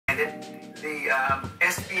the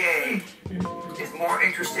SBA is more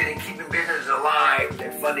interested in keeping businesses alive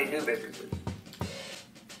than funding new businesses.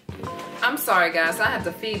 I'm sorry guys, I have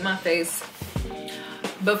to feed my face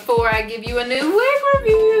before I give you a new wig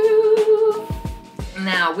review.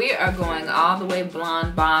 Now we are going all the way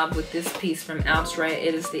blonde bob with this piece from Outre.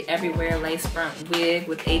 It is the Everywhere lace front wig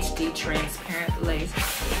with HD transparent lace.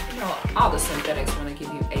 You know, all the synthetics want to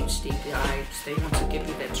give you HD vibes. They want to give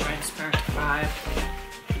you that transparent vibe.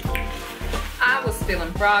 I was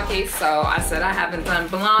feeling froggy, so I said I haven't done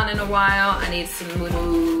blonde in a while. I need some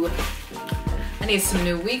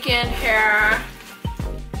new weekend hair.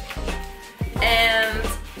 And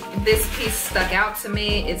this piece stuck out to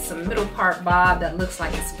me. It's a middle part bob that looks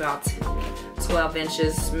like it's about 12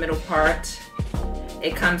 inches middle part.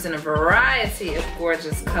 It comes in a variety of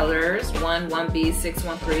gorgeous colors. 1B,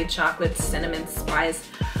 613, chocolate, cinnamon, spice.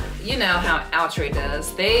 You know how Outre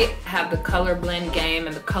does. They have the color blend game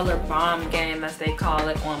and the color bomb game, as they call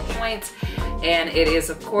it, on point. And it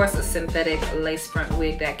is, of course, a synthetic lace front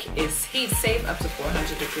wig that is heat safe up to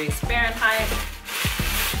 400 degrees Fahrenheit.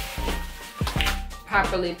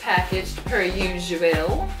 Properly packaged per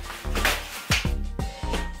usual.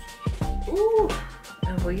 Ooh,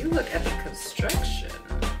 and will you look at the construction?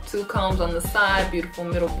 2 combs on the side, beautiful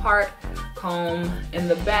middle part, comb in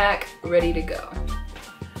the back, ready to go.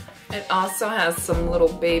 It also has some little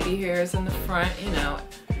baby hairs in the front. You know,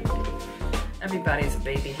 everybody's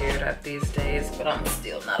baby haired up these days, but I'm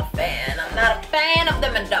still not a fan. I'm not a fan of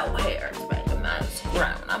them adult hairs, baby. Mine's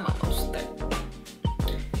grown. I'm almost there.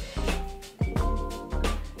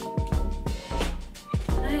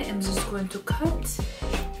 I am just going to cut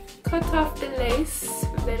off the lace.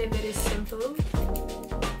 Very, very simple.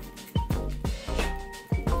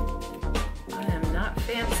 I am not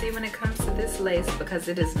fancy when it comes to this lace because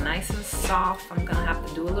it is nice and soft. I'm gonna have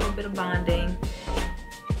to do a little bit of bonding.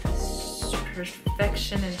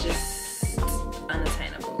 Perfection is just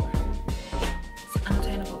unattainable. It's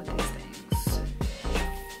unattainable with these things.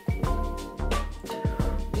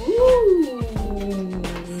 Ooh.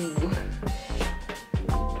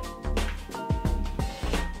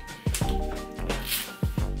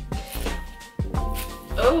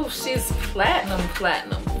 Oh, she's platinum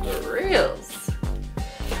for reals.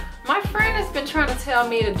 My friend has been trying to tell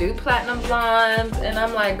me to do platinum blonde, and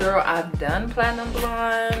I'm like, girl, I've done platinum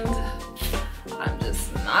blonde. I'm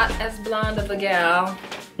just not as blonde of a gal.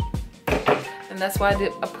 And that's why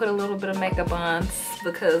I put a little bit of makeup on,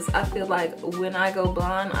 because I feel like when I go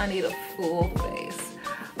blonde, I need a full face.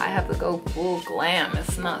 I have to go full glam.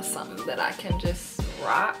 It's not something that I can just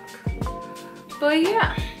rock. But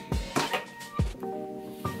yeah.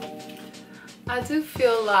 I do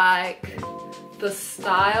feel like the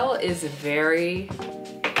style is very,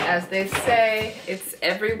 as they say, it's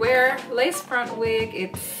everywhere lace front wig.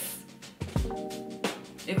 It's,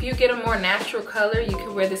 if you get a more natural color, you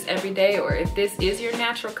can wear this every day, or if this is your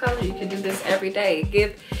natural color, you can do this every day.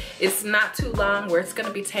 It's not too long where it's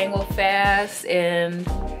gonna be tangled fast, and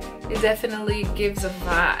it definitely gives a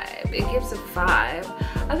vibe. It gives a vibe.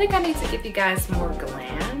 I think I need to give you guys more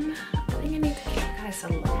glam. I think I need to give you guys a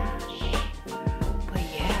lash.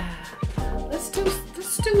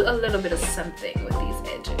 Let's do a little bit of something with these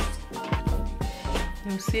edges.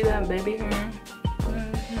 You see that baby hair?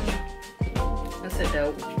 That's a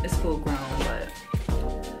dope. It's full grown, but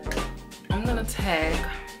I'm gonna tag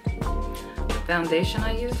the foundation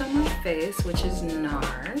I used on my face, which is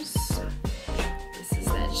NARS. This is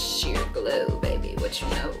that sheer glow, baby. What you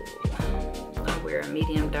know? I wear a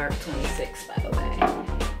medium dark 26, by the way.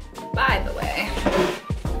 By the way.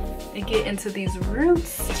 And get into these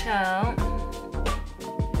roots, child.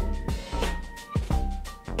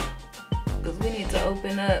 Because we need to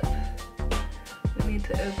open up. We need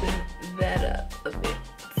to open that up a bit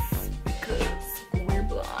because we're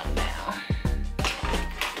blonde now.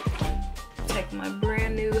 Take my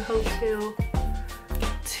brand new hotel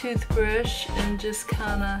toothbrush and just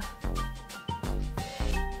kind of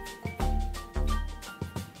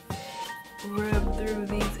rub through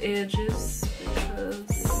these edges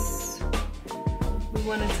because we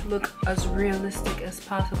want it to look as realistic as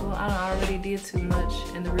possible. I already did too much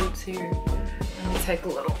in the roots here. Let me take a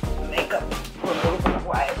little makeup remover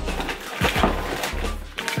wipe.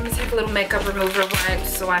 Let me take a little makeup remover wipe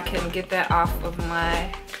so I can get that off of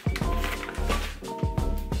my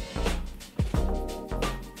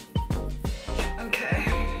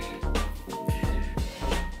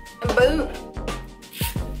boom.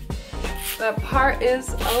 That part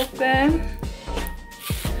is open.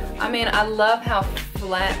 I mean, I love how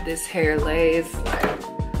flat this hair lays. Like,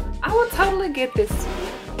 I would totally get this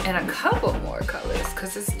in a couple more colors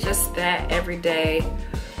because it's just that everyday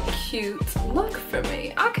cute look for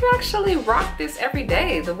me. I could actually rock this every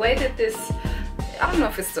day. The way that this, I don't know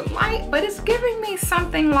if it's the light, but it's giving me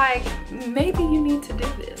something like, maybe you need to do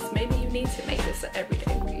this. Maybe you need to make this an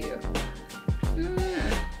everyday for you.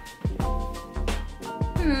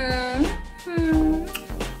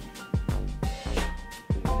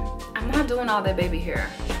 I'm not doing all that baby hair.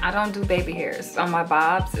 I don't do baby hairs on my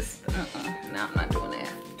bobs. It's, no, I'm not doing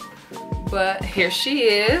that. But here she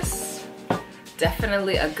is.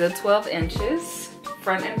 Definitely a good 12 inches,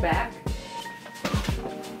 front and back.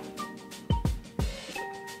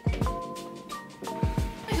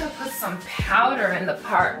 I'm gonna put some powder in the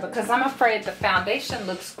part because I'm afraid the foundation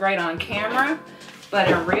looks great on camera, but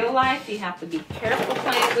in real life, you have to be careful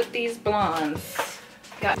playing with these blondes.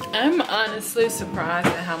 I'm honestly surprised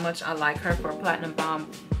at how much I like her for a platinum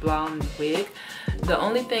blonde wig. The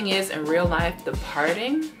only thing is, in real life, the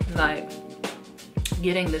parting, like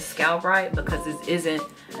getting the scalp right, because this isn't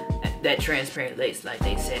that transparent lace like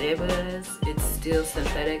they said it was. It's still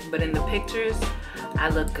synthetic, but in the pictures, I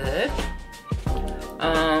look good.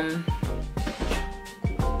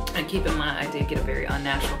 And keep in mind, I did get a very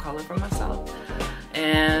unnatural color for myself.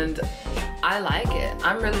 And I like it.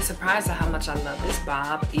 I'm really surprised at how much I love this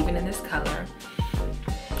bob, even in this color.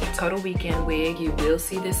 Total Weekend wig. You will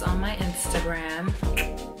see this on my Instagram.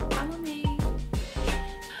 Follow me.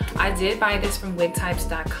 I did buy this from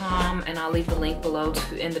wigtypes.com, and I'll leave the link below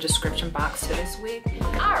in the description box to this wig.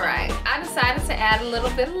 All right, I decided to add a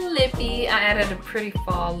little bit of lippy. I added a pretty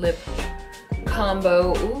fall lip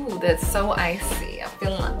combo. Ooh, that's so icy. I'm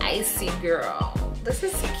feeling icy, girl. This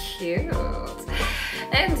is cute.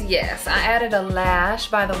 And yes, I added a lash.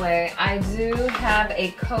 By the way, I do have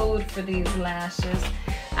a code for these lashes.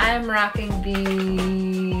 I am rocking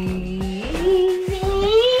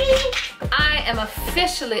I am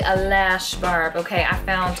officially a lash barb, okay? I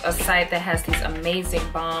found a site that has these amazing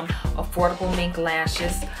bomb, affordable mink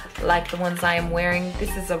lashes like the ones I am wearing.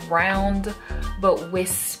 This is a round but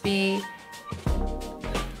wispy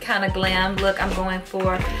kind of glam look I'm going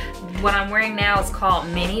for. What I'm wearing now is called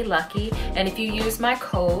Mini Lucky, and if you use my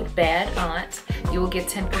code Bad Aunt, you will get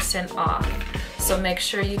 10% off. So make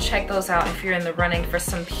sure you check those out if you're in the running for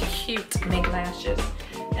some cute mink lashes.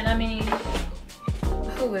 And I mean,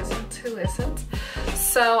 who isn't? Who isn't?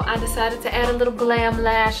 So I decided to add a little glam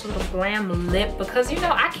lash, a little glam lip, because you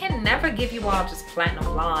know I can never give you all just platinum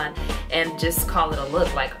blonde and just call it a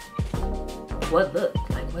look. Like, what look?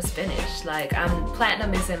 What's finished? Like,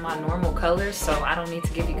 platinum isn't my normal color, so I don't need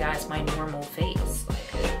to give you guys my normal face.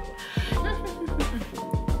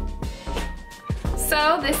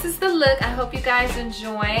 So this is the look. I hope you guys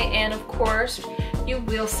enjoy, and of course you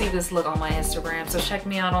will see this look on my Instagram, so check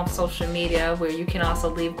me out on social media, where you can also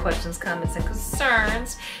leave questions, comments, and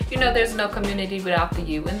concerns. You know there's no community without the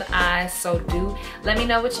you and the I, so do let me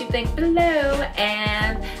know what you think below.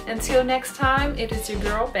 And until next time, it is your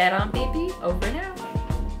girl Bad Aunt BB, over and out.